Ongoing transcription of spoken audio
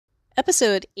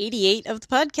Episode 88 of the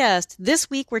podcast. This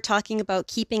week we're talking about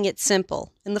keeping it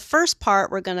simple. In the first part,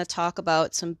 we're going to talk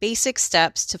about some basic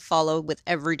steps to follow with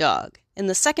every dog. In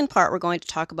the second part, we're going to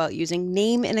talk about using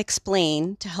name and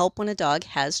explain to help when a dog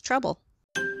has trouble.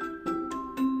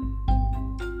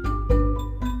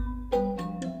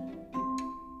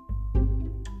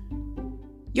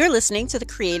 You're listening to the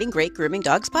Creating Great Grooming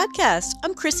Dogs podcast.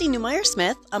 I'm Chrissy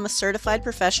Newmeyer-Smith. I'm a certified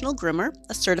professional groomer,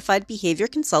 a certified behavior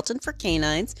consultant for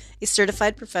canines, a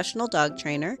certified professional dog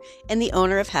trainer, and the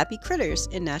owner of Happy Critters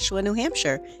in Nashua, New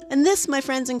Hampshire. And this, my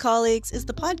friends and colleagues, is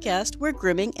the podcast where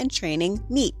grooming and training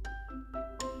meet.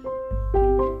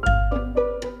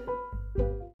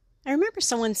 I remember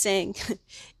someone saying,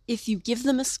 if you give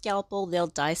them a scalpel, they'll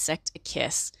dissect a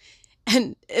kiss.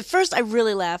 And at first I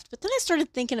really laughed, but then I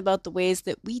started thinking about the ways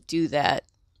that we do that.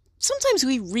 Sometimes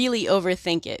we really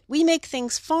overthink it. We make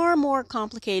things far more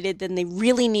complicated than they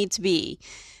really need to be.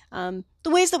 The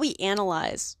ways that we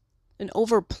analyze and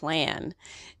overplan.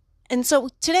 And so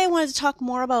today I wanted to talk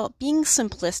more about being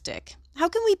simplistic. How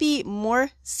can we be more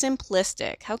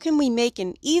simplistic? How can we make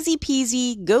an easy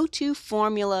peasy go-to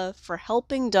formula for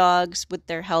helping dogs with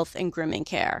their health and grooming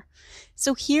care?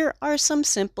 So here are some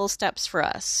simple steps for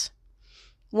us.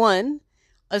 1.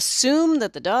 Assume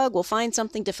that the dog will find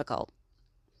something difficult.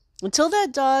 Until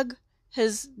that dog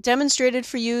has demonstrated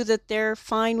for you that they're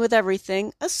fine with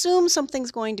everything, assume something's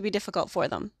going to be difficult for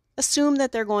them. Assume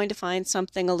that they're going to find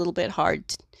something a little bit hard.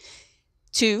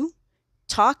 2.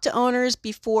 Talk to owners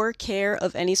before care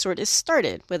of any sort is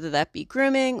started, whether that be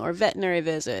grooming or veterinary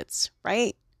visits,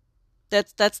 right?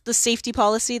 That's the safety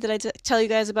policy that I tell you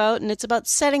guys about, and it's about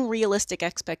setting realistic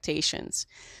expectations.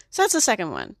 So that's the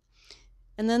second one.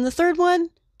 And then the third one,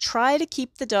 try to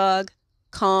keep the dog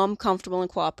calm, comfortable,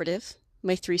 and cooperative.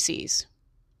 My 3 C's.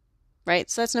 Right?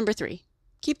 So that's number 3.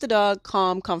 Keep the dog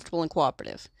calm, comfortable, and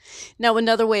cooperative. Now,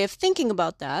 another way of thinking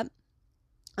about that,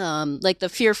 like the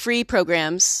fear-free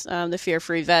programs, the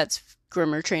fear-free vets,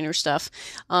 groomer, trainer stuff,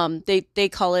 they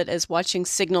call it as watching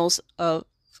signals of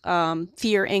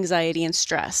fear, anxiety, and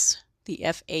stress, the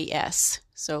FAS.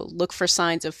 So look for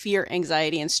signs of fear,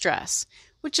 anxiety, and stress,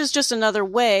 which is just another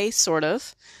way, sort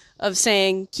of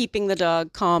saying keeping the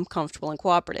dog calm, comfortable, and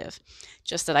cooperative.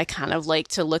 Just that I kind of like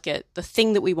to look at the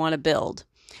thing that we want to build.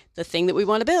 The thing that we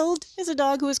want to build is a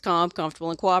dog who is calm,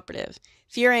 comfortable, and cooperative.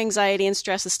 Fear, anxiety, and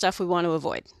stress is stuff we want to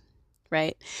avoid,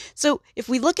 right? So if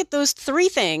we look at those 3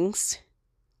 things,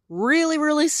 really,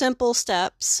 really simple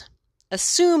steps,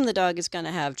 assume the dog is going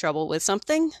to have trouble with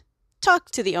something, talk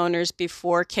to the owners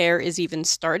before care is even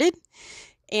started,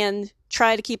 and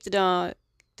try to keep the dog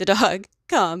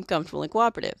calm, comfortable, and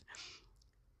cooperative.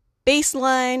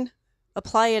 Baseline,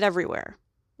 apply it everywhere.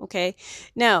 Okay.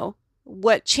 Now,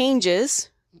 what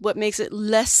changes, what makes it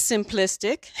less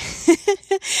simplistic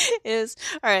is,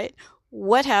 all right,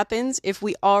 what happens if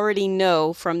we already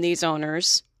know from these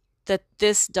owners that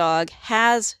this dog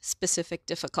has specific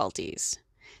difficulties?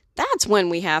 That's when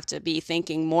we have to be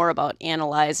thinking more about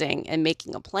analyzing and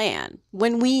making a plan.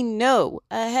 When we know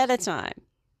ahead of time.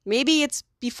 Maybe it's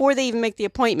before they even make the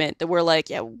appointment that we're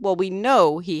like, yeah, well, we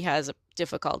know he has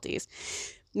difficulties.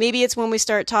 Maybe it's when we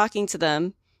start talking to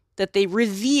them that they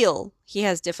reveal he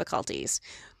has difficulties.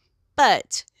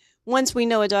 But once we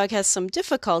know a dog has some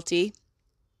difficulty,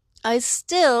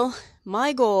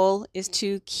 my goal is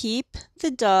to keep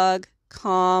the dog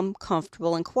calm,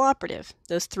 comfortable, and cooperative.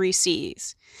 Those 3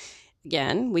 C's.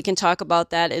 Again, we can talk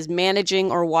about that as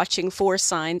managing or watching for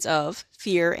signs of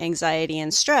fear, anxiety,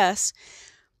 and stress.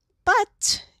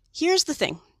 But here's the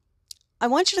thing. I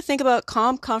want you to think about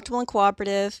calm, comfortable, and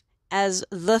cooperative as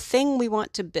the thing we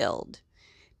want to build.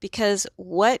 Because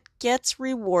what gets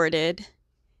rewarded,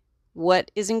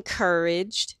 what is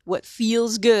encouraged, what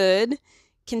feels good,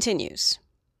 continues.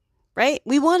 Right?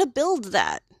 We want to build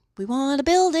that. We want to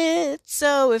build it.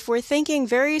 So if we're thinking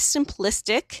very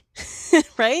simplistic,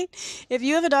 right? If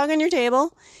you have a dog on your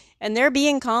table and they're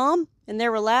being calm and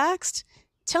they're relaxed,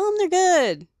 tell them they're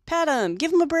good. Pat them,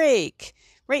 give them a break,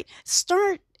 right?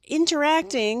 Start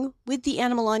interacting with the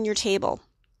animal on your table,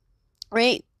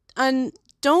 right? And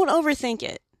don't overthink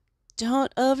it.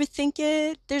 Don't overthink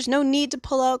it. There's no need to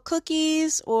pull out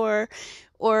cookies or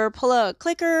pull out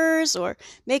clickers or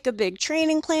make a big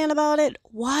training plan about it.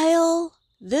 While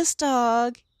this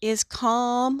dog is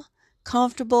calm,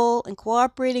 comfortable, and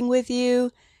cooperating with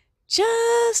you,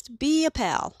 just be a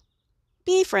pal.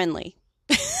 Be friendly.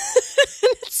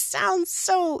 It sounds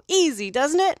so easy,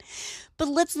 doesn't it? But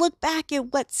let's look back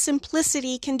at what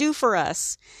simplicity can do for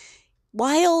us.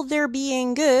 While they're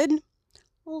being good,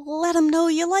 let them know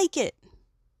you like it.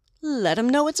 Let them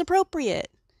know it's appropriate.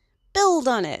 Build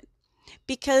on it.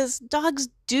 Because dogs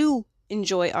do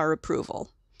enjoy our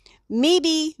approval.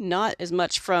 Maybe not as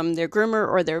much from their groomer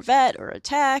or their vet or a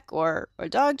tech or a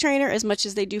dog trainer as much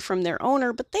as they do from their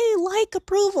owner, but they like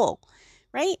approval,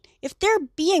 right? If they're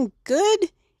being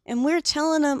good and we're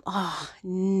telling them, oh,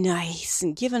 nice,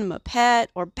 and giving them a pet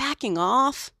or backing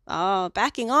off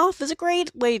is a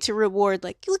great way to reward,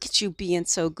 like, look at you being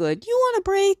so good. You want a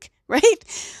break,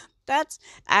 right? That's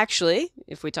actually,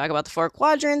 if we talk about the 4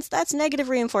 quadrants, that's negative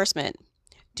reinforcement.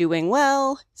 Doing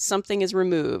well, something is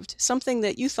removed. Something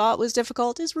that you thought was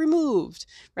difficult is removed,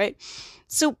 right?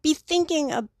 So be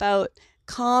thinking about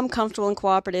calm, comfortable, and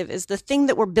cooperative is the thing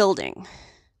that we're building.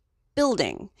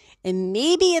 And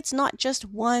maybe it's not just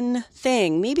one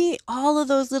thing. Maybe all of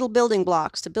those little building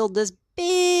blocks to build this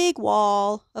big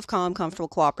wall of calm, comfortable,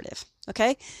 cooperative.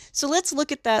 Okay? So let's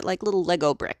look at that like little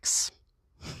Lego bricks.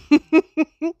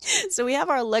 So we have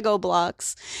our Lego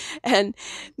blocks, and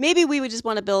maybe we would just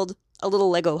want to build a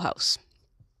little Lego house.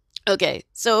 Okay,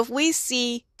 so if we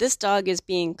see this dog is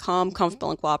being calm, comfortable,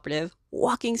 and cooperative,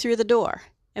 walking through the door,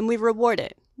 and we reward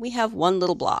it, we have one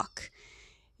little block.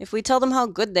 If we tell them how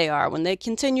good they are when they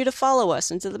continue to follow us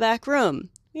into the back room,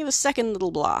 we have a second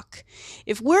little block.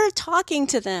 If we're talking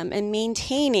to them and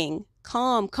maintaining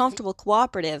calm, comfortable,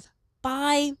 cooperative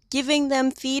by giving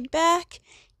them feedback,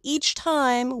 each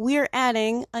time we're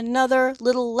adding another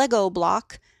little Lego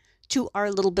block to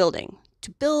our little building, to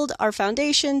build our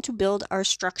foundation, to build our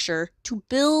structure, to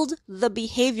build the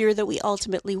behavior that we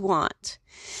ultimately want.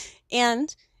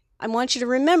 And I want you to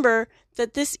remember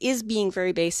that this is being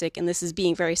very basic and this is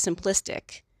being very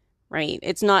simplistic, right?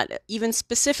 It's not even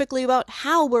specifically about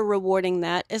how we're rewarding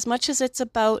that as much as it's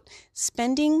about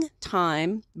spending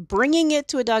time bringing it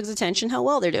to a dog's attention how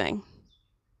well they're doing,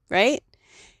 right?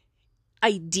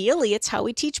 Ideally, it's how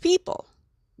we teach people.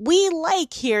 We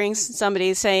like hearing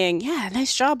somebody saying, yeah,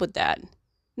 nice job with that.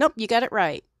 Nope, you got it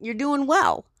right. You're doing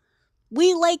well.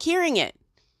 We like hearing it.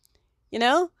 You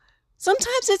know,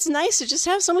 sometimes it's nice to just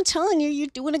have someone telling you you're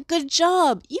doing a good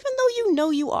job, even though you know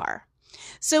you are.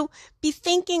 So be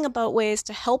thinking about ways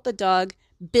to help a dog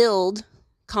build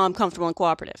calm, comfortable, and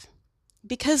cooperative.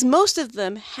 Because most of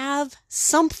them have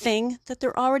something that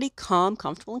they're already calm,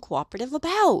 comfortable, and cooperative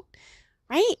about,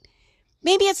 right?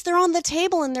 Maybe it's they're on the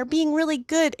table and they're being really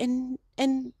good, and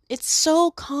it's so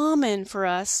common for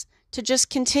us to just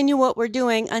continue what we're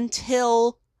doing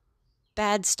until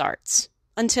bad starts,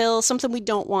 until something we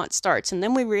don't want starts, and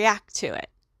then we react to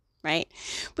it, right?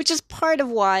 Which is part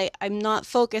of why I'm not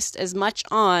focused as much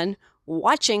on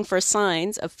watching for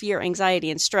signs of fear, anxiety,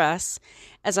 and stress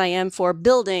as I am for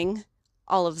building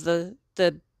all of the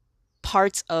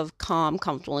parts of calm,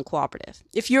 comfortable, and cooperative.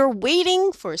 If you're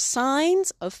waiting for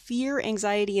signs of fear,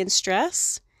 anxiety, and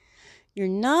stress, you're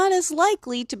not as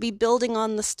likely to be building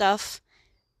on the stuff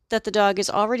that the dog is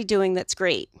already doing that's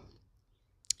great.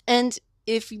 And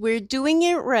if we're doing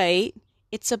it right,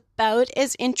 it's about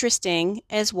as interesting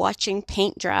as watching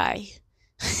paint dry.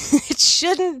 It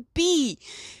shouldn't be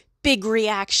big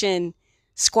reaction,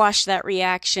 squash that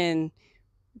reaction,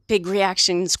 big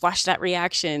reaction, squash that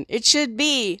reaction. It should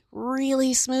be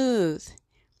really smooth.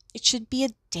 It should be a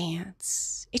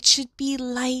dance. It should be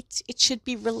light. It should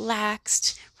be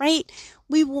relaxed, right?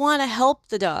 We want to help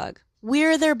the dog.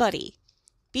 We're their buddy.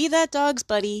 Be that dog's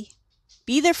buddy.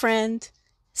 Be their friend.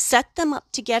 Set them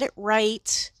up to get it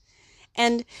right.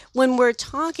 And when we're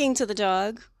talking to the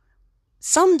dog,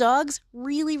 some dogs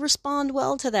really respond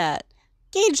well to that.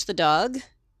 Gauge the dog,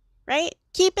 right?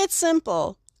 Keep it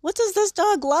simple. What does this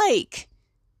dog like?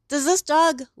 Does this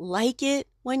dog like it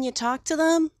when you talk to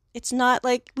them? It's not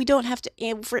like we don't have to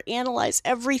overanalyze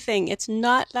everything. It's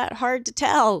not that hard to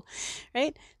tell,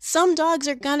 right? Some dogs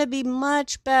are going to be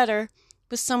much better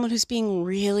with someone who's being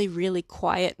really, really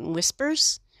quiet and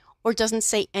whispers or doesn't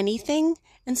say anything.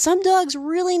 And some dogs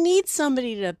really need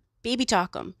somebody to baby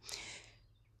talk them.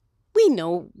 We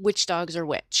know which dogs are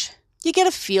which. You get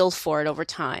a feel for it over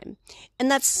time. And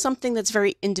that's something that's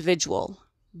very individual.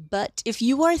 But if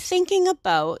you are thinking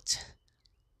about,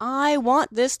 I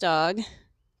want this dog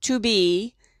to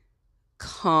be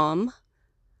calm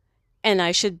and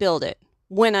I should build it.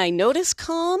 When I notice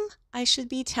calm, I should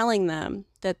be telling them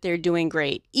that they're doing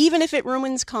great, even if it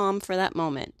ruins calm for that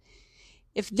moment.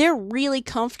 If they're really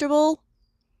comfortable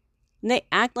and they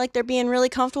act like they're being really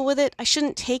comfortable with it, I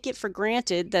shouldn't take it for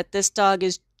granted that this dog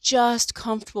is just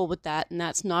comfortable with that and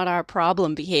that's not our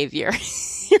problem behavior,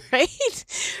 right?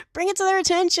 Bring it to their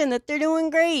attention that they're doing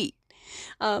great.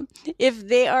 If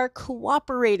they are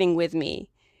cooperating with me,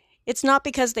 it's not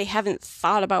because they haven't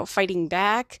thought about fighting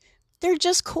back. They're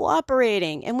just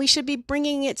cooperating, and we should be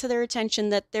bringing it to their attention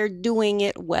that they're doing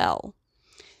it well,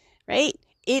 right?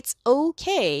 It's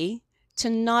okay to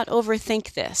not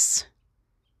overthink this.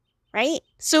 right?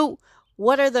 So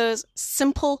what are those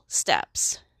simple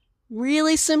steps?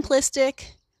 Really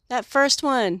simplistic. That first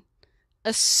one,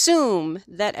 assume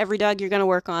that every dog you're going to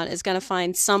work on is going to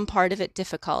find some part of it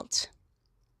difficult.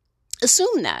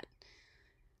 Assume that,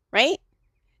 right?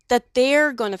 That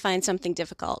they're going to find something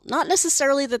difficult. Not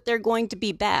necessarily that they're going to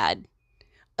be bad.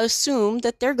 Assume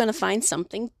that they're going to find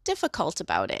something difficult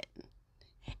about it.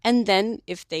 And then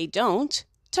if they don't,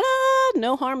 ta-da,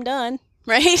 no harm done,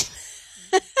 right?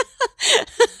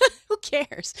 Who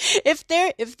cares? If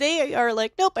they are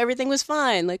like, nope, everything was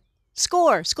fine, like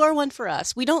score one for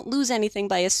us. We don't lose anything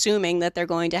by assuming that they're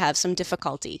going to have some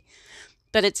difficulty.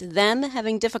 But it's them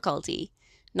having difficulty,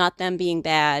 not them being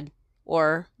bad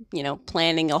or,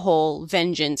 planning a whole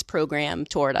vengeance program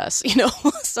toward us.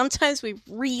 Sometimes we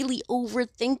really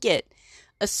overthink it.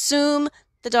 Assume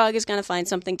the dog is going to find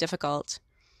something difficult.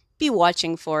 Be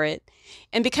watching for it.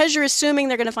 And because you're assuming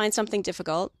they're going to find something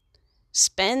difficult,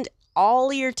 spend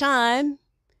all your time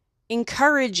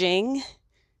encouraging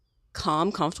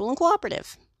calm, comfortable, and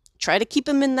cooperative. Try to keep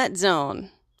them in that zone.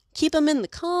 Keep them in the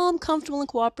calm, comfortable, and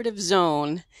cooperative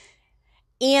zone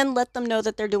and let them know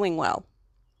that they're doing well.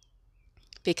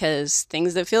 Because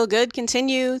things that feel good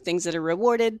continue, things that are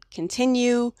rewarded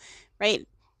continue, right?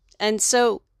 And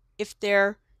so if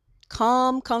they're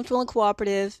calm, comfortable, and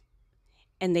cooperative,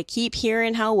 and they keep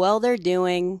hearing how well they're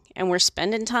doing, and we're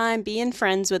spending time being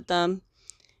friends with them,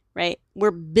 right?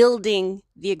 We're building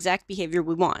the exact behavior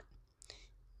we want.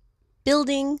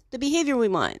 Building the behavior we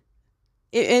want.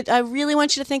 I really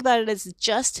want you to think about it as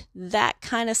just that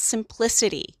kind of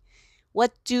simplicity.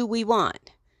 What do we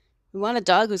want? We want a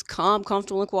dog who's calm,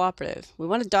 comfortable, and cooperative. We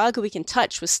want a dog who we can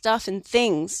touch with stuff and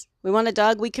things. We want a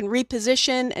dog we can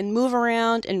reposition and move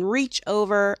around and reach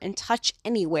over and touch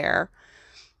anywhere.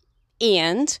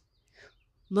 And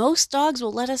most dogs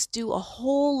will let us do a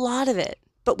whole lot of it,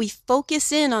 but we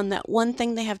focus in on that one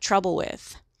thing they have trouble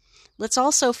with. Let's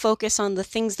also focus on the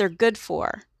things they're good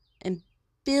for and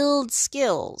build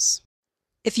skills.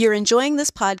 If you're enjoying this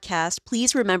podcast,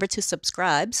 please remember to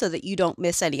subscribe so that you don't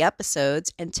miss any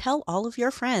episodes, and tell all of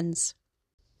your friends.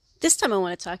 This time I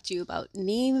want to talk to you about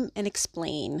name and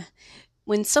explain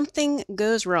when something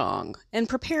goes wrong and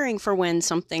preparing for when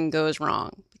something goes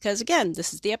wrong. Because again,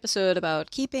 this is the episode about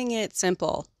keeping it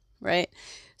simple, right?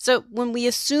 So when we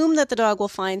assume that the dog will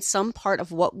find some part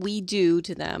of what we do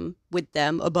to them, with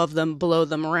them, above them, below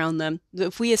them, around them,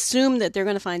 if we assume that they're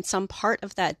going to find some part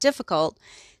of that difficult,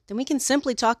 then we can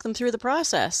simply talk them through the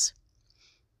process.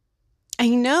 I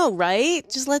know, right?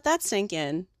 Just let that sink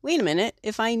in. Wait a minute.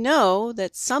 If I know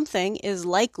that something is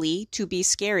likely to be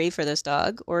scary for this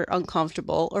dog, or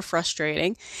uncomfortable, or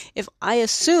frustrating, if I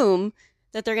assume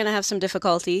that they're going to have some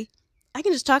difficulty, I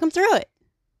can just talk them through it.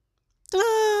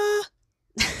 Ta-da!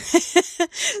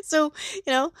 So,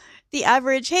 the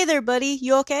average, hey there, buddy,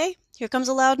 you okay? Here comes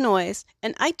a loud noise.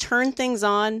 And I turn things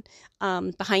on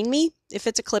behind me. If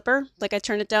it's a clipper, like I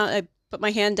turn it down, I put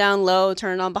my hand down low,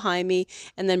 turn it on behind me,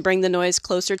 and then bring the noise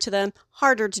closer to them.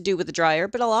 Harder to do with the dryer,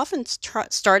 but I'll often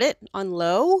start it on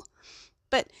low.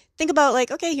 But think about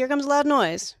okay, here comes a loud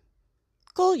noise.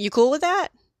 Cool, you cool with that?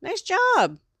 Nice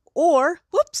job. Or,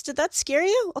 whoops, did that scare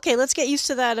you? Okay, let's get used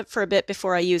to that for a bit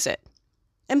before I use it.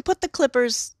 And put the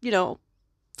clippers,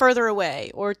 further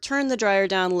away, or turn the dryer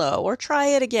down low, or try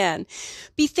it again.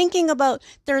 Be thinking about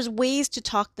there's ways to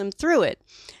talk them through it.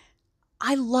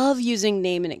 I love using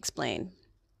name and explain.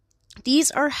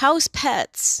 These are house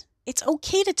pets. It's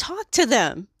okay to talk to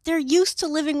them. They're used to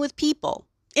living with people.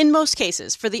 In most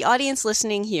cases, for the audience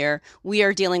listening here, we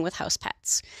are dealing with house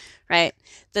pets, right?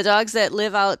 The dogs that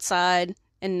live outside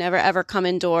and never ever come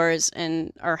indoors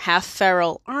and are half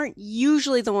feral aren't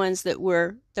usually the ones that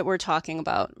we're talking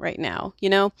about right now.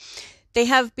 They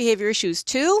have behavior issues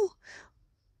too,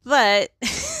 but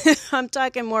I'm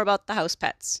talking more about the house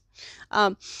pets.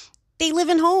 They live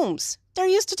in homes. They're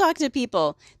used to talking to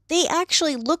people. They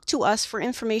actually look to us for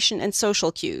information and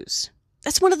social cues.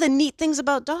 That's one of the neat things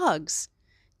about dogs.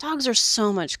 Dogs are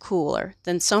so much cooler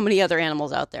than so many other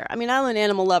animals out there. I mean, I'm an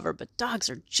animal lover, but dogs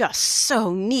are just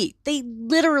so neat. They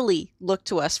literally look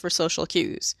to us for social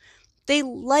cues. They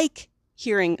like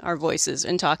hearing our voices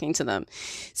and talking to them.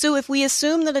 So if we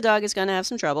assume that a dog is going to have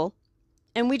some trouble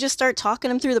and we just start talking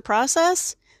them through the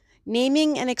process,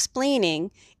 naming and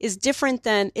explaining is different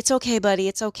than, it's okay, buddy,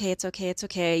 it's okay, it's okay, it's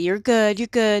okay, you're good, you're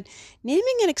good.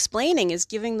 Naming and explaining is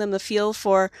giving them the feel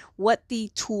for what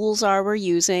the tools are we're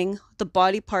using, the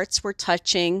body parts we're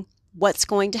touching, what's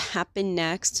going to happen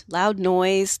next, loud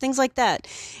noise, things like that.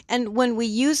 And when we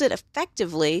use it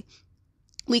effectively,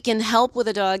 we can help with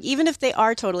a dog, even if they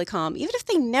are totally calm, even if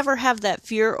they never have that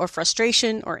fear or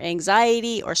frustration or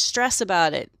anxiety or stress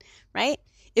about it, right?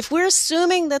 If we're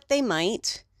assuming that they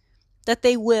might, that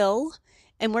they will,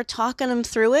 and we're talking them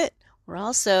through it, we're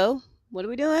also, what are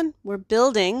we doing? We're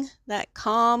building that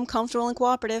calm, comfortable, and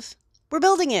cooperative. We're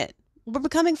building it. We're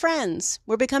becoming friends.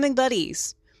 We're becoming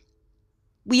buddies.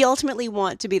 We ultimately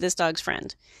want to be this dog's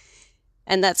friend.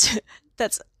 And that's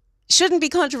shouldn't be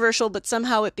controversial, but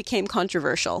somehow it became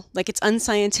controversial. Like it's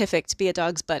unscientific to be a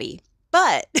dog's buddy.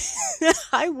 But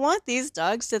I want these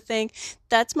dogs to think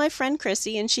that's my friend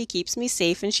Chrissy and she keeps me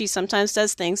safe and she sometimes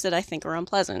does things that I think are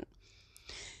unpleasant.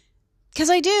 Because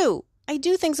I do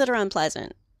things that are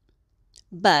unpleasant.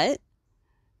 But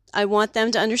I want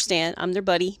them to understand I'm their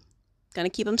buddy. Going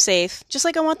to keep them safe. Just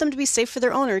like I want them to be safe for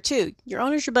their owner too. Your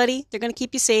owner's your buddy. They're going to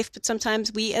keep you safe. But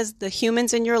sometimes we as the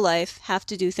humans in your life have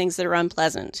to do things that are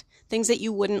unpleasant. Things that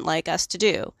you wouldn't like us to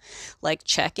do. Like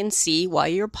check and see why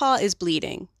your paw is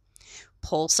bleeding.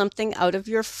 Pull something out of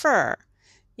your fur.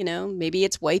 You know, maybe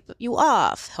it's wipe you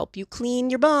off. Help you clean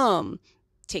your bum.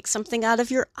 Take something out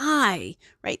of your eye.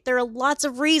 Right? There are lots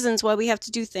of reasons why we have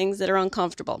to do things that are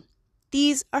uncomfortable.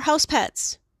 These are house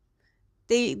pets.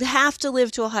 They have to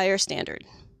live to a higher standard,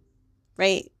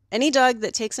 right? Any dog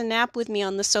that takes a nap with me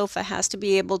on the sofa has to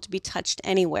be able to be touched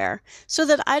anywhere so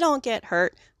that I don't get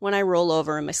hurt when I roll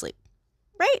over in my sleep,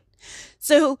 right?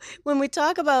 So when we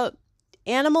talk about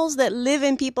animals that live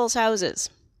in people's houses,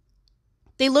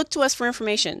 they look to us for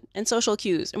information and social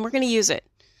cues, and we're going to use it.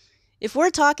 If we're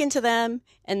talking to them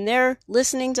and they're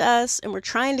listening to us and we're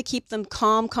trying to keep them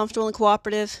calm, comfortable, and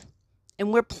cooperative,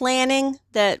 and we're planning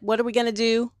that what are we going to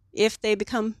do if they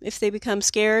become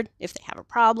scared, if they have a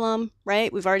problem,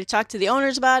 right? We've already talked to the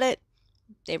owners about it.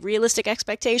 They have realistic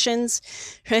expectations,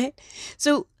 right?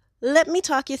 So let me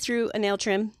talk you through a nail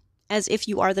trim as if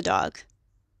you are the dog.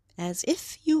 As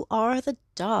if you are the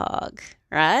dog,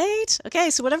 right?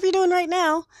 Okay, so whatever you're doing right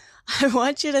now, I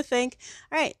want you to think,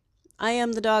 all right, I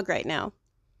am the dog right now.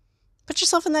 Put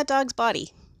yourself in that dog's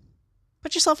body.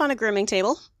 Put yourself on a grooming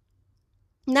table.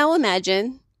 Now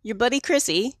imagine your buddy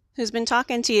Chrissy, who's been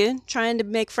talking to you, trying to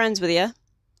make friends with you,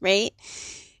 right,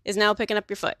 is now picking up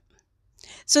your foot.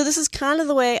 So this is kind of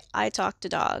the way I talk to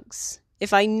dogs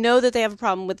if I know that they have a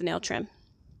problem with the nail trim.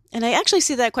 And I actually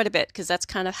see that quite a bit because that's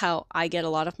kind of how I get a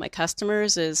lot of my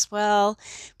customers is, well,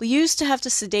 we used to have to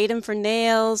sedate them for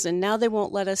nails and now they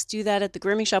won't let us do that at the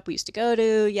grooming shop we used to go to,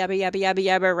 yabba, yabba, yabba,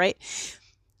 yabba, right?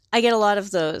 I get a lot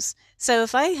of those. So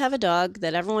if I have a dog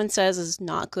that everyone says is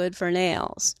not good for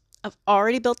nails, I've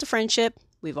already built a friendship.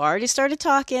 We've already started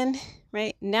talking,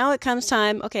 right? Now it comes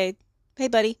time, okay, hey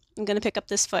buddy, I'm going to pick up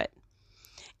this foot.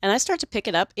 And I start to pick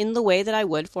it up in the way that I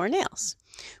would for nails,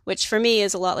 which for me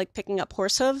is a lot like picking up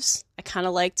horse hooves. I kind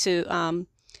of like to,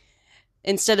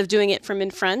 instead of doing it from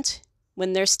in front,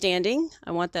 when they're standing,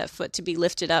 I want that foot to be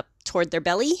lifted up toward their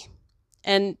belly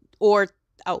or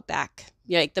out back.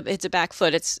 Yeah, like it's a back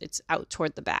foot, it's out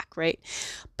toward the back, right?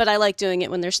 But I like doing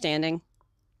it when they're standing.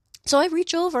 So I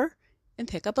reach over and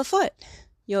pick up a foot.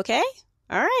 You okay?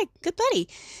 All right, good buddy.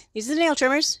 These are the nail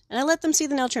trimmers, and I let them see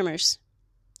the nail trimmers.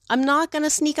 I'm not going to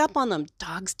sneak up on them.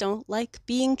 Dogs don't like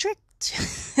being tricked.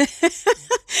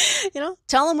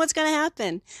 Tell them what's going to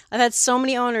happen. I've had so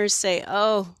many owners say,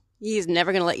 oh, he's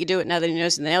never going to let you do it now that he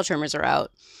knows the nail trimmers are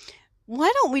out. Why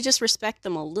don't we just respect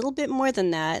them a little bit more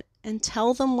than that and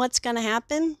tell them what's going to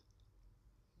happen?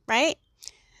 Right?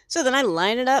 So then I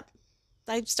line it up.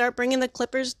 I start bringing the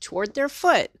clippers toward their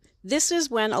foot. This is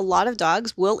when a lot of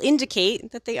dogs will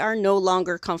indicate that they are no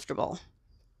longer comfortable.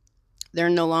 They're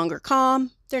no longer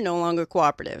calm. They're no longer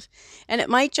cooperative. And it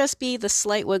might just be the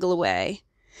slight wiggle away.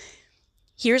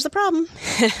 Here's the problem.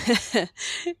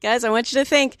 Guys, I want you to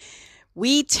think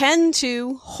we tend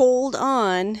to hold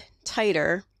on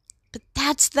tighter, but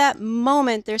that's that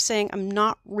moment they're saying, I'm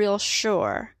not real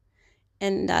sure.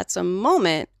 And that's a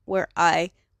moment where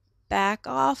I back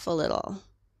off a little.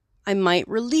 I might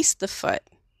release the foot.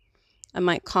 I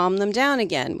might calm them down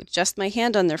again with just my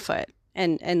hand on their foot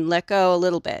and let go a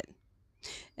little bit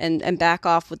and back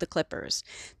off with the clippers.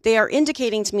 They are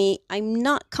indicating to me I'm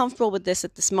not comfortable with this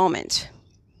at this moment.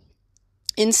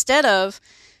 Instead of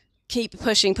keep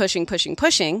pushing,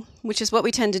 which is what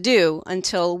we tend to do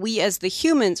until we as the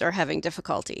humans are having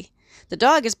difficulty. The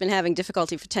dog has been having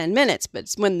difficulty for 10 minutes, but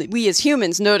it's when we as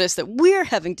humans notice that we're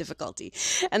having difficulty.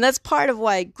 And that's part of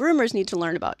why groomers need to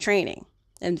learn about training.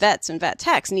 And vets and vet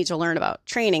techs need to learn about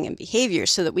training and behavior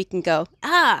so that we can go,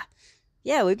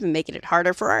 yeah, we've been making it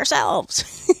harder for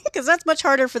ourselves because that's much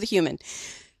harder for the human.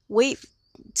 Wait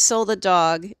till the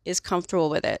dog is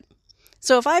comfortable with it.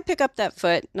 So if I pick up that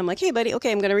foot and I'm like, hey, buddy,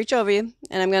 okay, I'm going to reach over you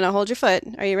and I'm going to hold your foot.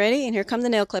 Are you ready? And here come the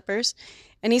nail clippers.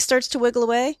 And he starts to wiggle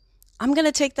away. I'm going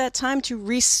to take that time to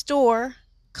restore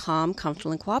calm,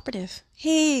 comfortable, and cooperative.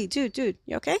 Hey, dude, you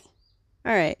okay?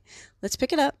 All right, let's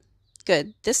pick it up.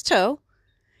 Good. This toe.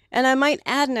 And I might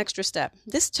add an extra step.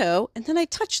 This toe, and then I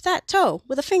touch that toe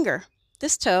with a finger.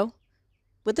 This toe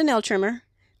with the nail trimmer,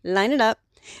 line it up,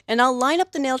 and I'll line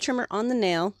up the nail trimmer on the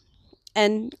nail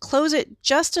and close it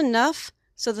just enough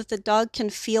so that the dog can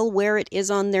feel where it is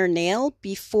on their nail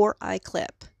before I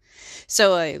clip.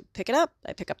 So I pick it up,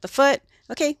 I pick up the foot.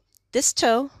 Okay, this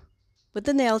toe with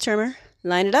the nail trimmer,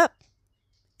 line it up,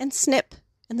 and snip.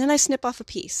 And then I snip off a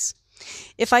piece.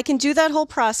 If I can do that whole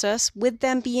process with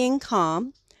them being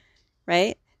calm,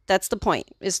 right? That's the point,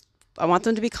 is I want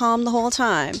them to be calm the whole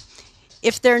time.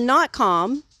 If they're not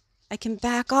calm, I can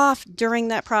back off during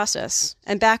that process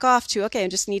and back off to, okay, I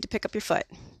just need to pick up your foot.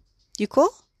 You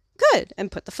cool? Good.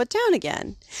 And put the foot down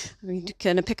again. I'm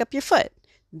going to pick up your foot.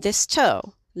 This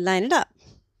toe, line it up.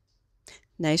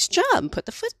 Nice job. Put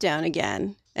the foot down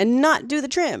again and not do the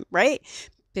trim, right?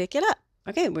 Pick it up.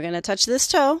 Okay, we're going to touch this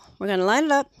toe. We're going to line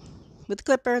it up with the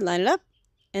clipper, line it up,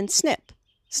 and snip,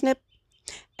 snip,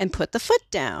 and put the foot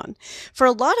down. For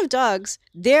a lot of dogs,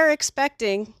 they're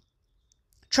expecting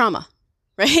trauma,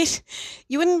 right?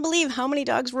 You wouldn't believe how many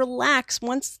dogs relax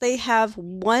once they have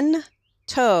one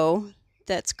toe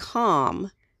that's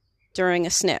calm during a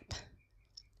snip.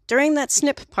 During that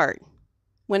snip part,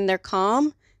 when they're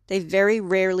calm, they very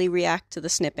rarely react to the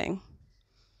snipping.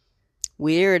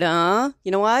 Weird, huh?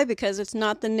 You know why? Because it's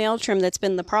not the nail trim that's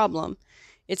been the problem.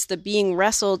 It's the being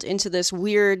wrestled into this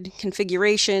weird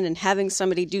configuration and having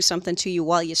somebody do something to you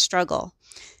while you struggle.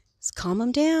 Just calm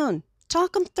them down.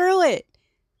 Talk them through it,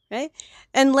 right?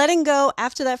 And letting go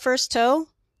after that first toe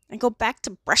and go back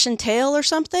to brush and tail or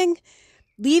something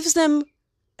leaves them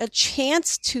a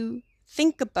chance to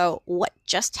think about what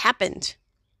just happened.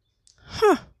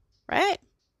 Right?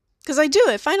 Because I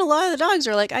find a lot of the dogs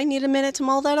are like, I need a minute to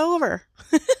mull that over.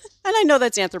 And I know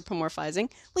that's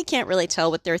anthropomorphizing. We can't really tell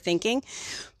what they're thinking.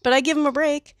 But I give them a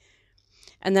break.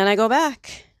 And then I go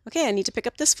back. Okay, I need to pick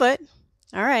up this foot.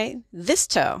 All right, this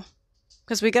toe.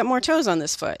 Because we got more toes on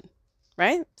this foot.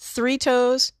 Right? 3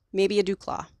 toes, maybe a dew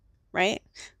claw. Right?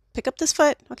 Pick up this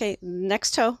foot. Okay,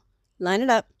 next toe. Line it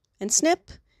up and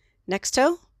snip. Next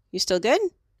toe. You still good?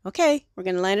 Okay, we're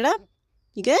going to line it up.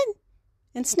 You good?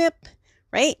 And snip.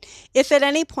 Right? If at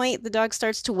any point the dog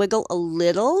starts to wiggle a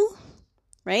little,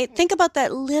 right? Think about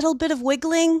that little bit of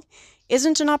wiggling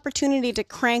isn't an opportunity to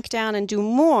crank down and do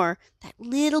more. That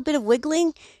little bit of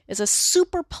wiggling is a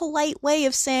super polite way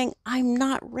of saying, I'm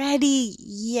not ready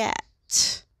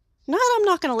yet. Not, I'm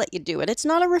not going to let you do it. It's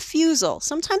not a refusal.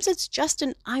 Sometimes it's just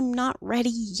an, I'm not ready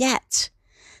yet.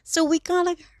 So we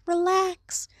gotta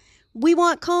relax. We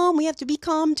want calm. We have to be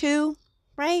calm too.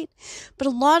 Right? But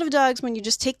a lot of dogs, when you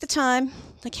just take the time,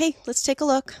 like, hey, let's take a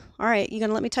look. All right, you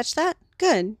gonna let me touch that?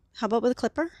 Good. How about with a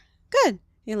clipper? Good.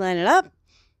 You line it up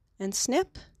and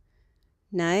snip.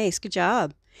 Nice. Good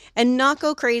job. And not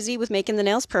go crazy with making the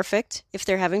nails perfect if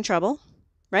they're having trouble,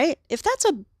 right? If that's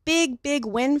a big, big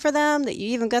win for them, that you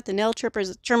even got the nail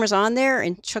trimmers on there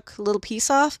and took a little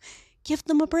piece off, give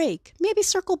them a break. Maybe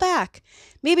circle back.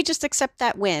 Maybe just accept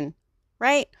that win,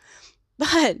 right?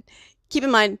 But keep in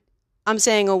mind, I'm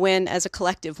saying a win as a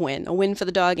collective win, a win for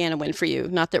the dog and a win for you.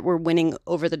 Not that we're winning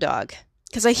over the dog.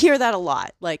 Because I hear that a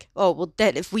lot. Like, oh, well,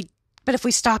 if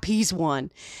we stop, he's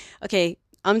won. Okay,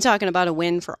 I'm talking about a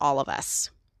win for all of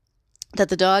us. That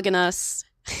the dog and us,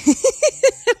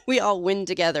 we all win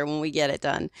together when we get it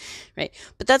done, right?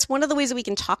 But that's one of the ways that we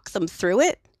can talk them through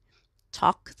it.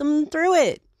 Talk them through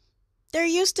it. They're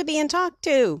used to being talked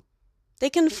to. They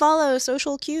can follow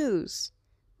social cues.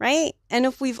 Right? And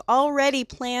if we've already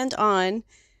planned on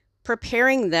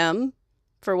preparing them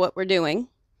for what we're doing,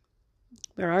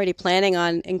 we're already planning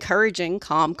on encouraging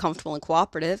calm, comfortable, and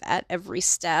cooperative at every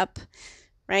step,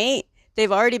 right?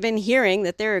 They've already been hearing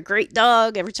that they're a great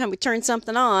dog every time we turn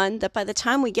something on, that by the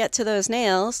time we get to those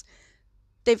nails,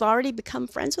 they've already become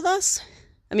friends with us.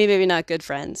 I mean, maybe not good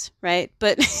friends, right?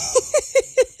 But,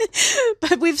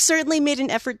 but we've certainly made an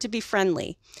effort to be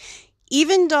friendly.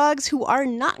 Even dogs who are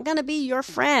not going to be your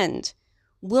friend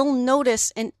will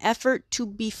notice an effort to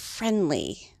be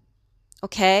friendly.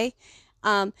 Okay?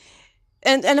 And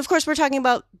of course, we're talking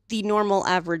about the normal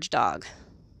average dog.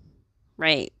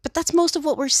 Right? But that's most of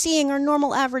what we're seeing are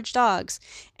normal average dogs.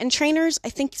 And trainers, I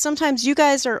think sometimes you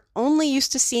guys are only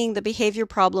used to seeing the behavior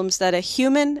problems that a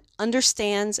human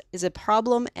understands is a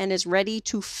problem and is ready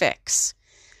to fix.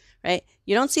 Right?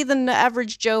 You don't see the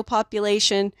average Joe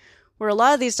population where a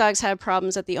lot of these dogs have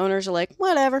problems that the owners are like,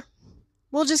 whatever,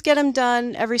 we'll just get them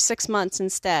done every 6 months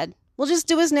instead. We'll just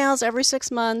do his nails every 6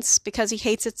 months because he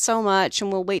hates it so much,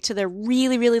 and we'll wait till they're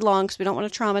really, really long because we don't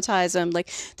want to traumatize him.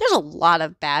 Like, there's a lot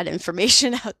of bad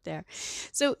information out there.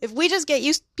 So if we just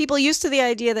get people used to the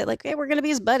idea that, like, hey, we're going to be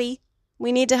his buddy,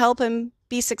 we need to help him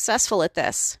be successful at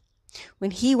this.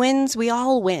 When he wins, we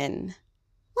all win.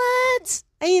 What?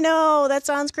 I know, that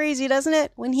sounds crazy, doesn't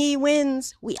it? When he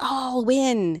wins, we all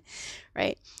win,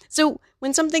 right? So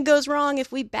when something goes wrong,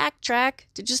 if we backtrack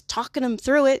to just talking him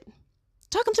through it,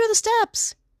 talk them through the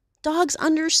steps. Dogs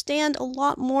understand a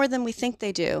lot more than we think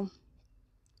they do.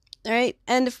 All right?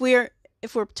 And if we're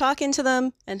talking to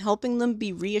them and helping them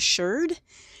be reassured,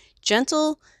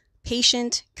 gentle,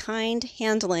 patient, kind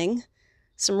handling,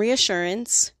 some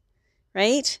reassurance,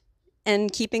 right?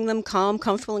 And keeping them calm,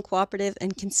 comfortable, and cooperative,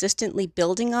 and consistently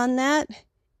building on that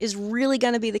is really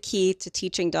going to be the key to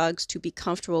teaching dogs to be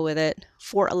comfortable with it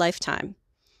for a lifetime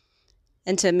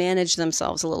and to manage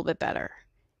themselves a little bit better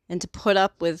and to put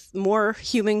up with more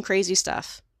human crazy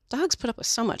stuff. Dogs put up with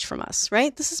so much from us,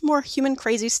 right? This is more human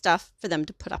crazy stuff for them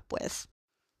to put up with.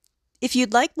 If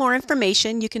you'd like more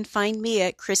information, you can find me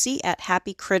at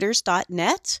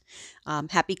Chrissy@happycritters.net,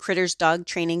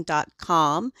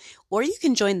 happycrittersdogtraining.com, or you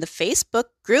can join the Facebook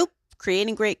group,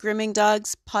 Creating Great Grooming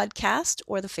Dogs podcast,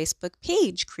 or the Facebook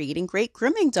page, Creating Great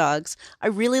Grooming Dogs. I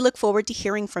really look forward to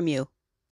hearing from you.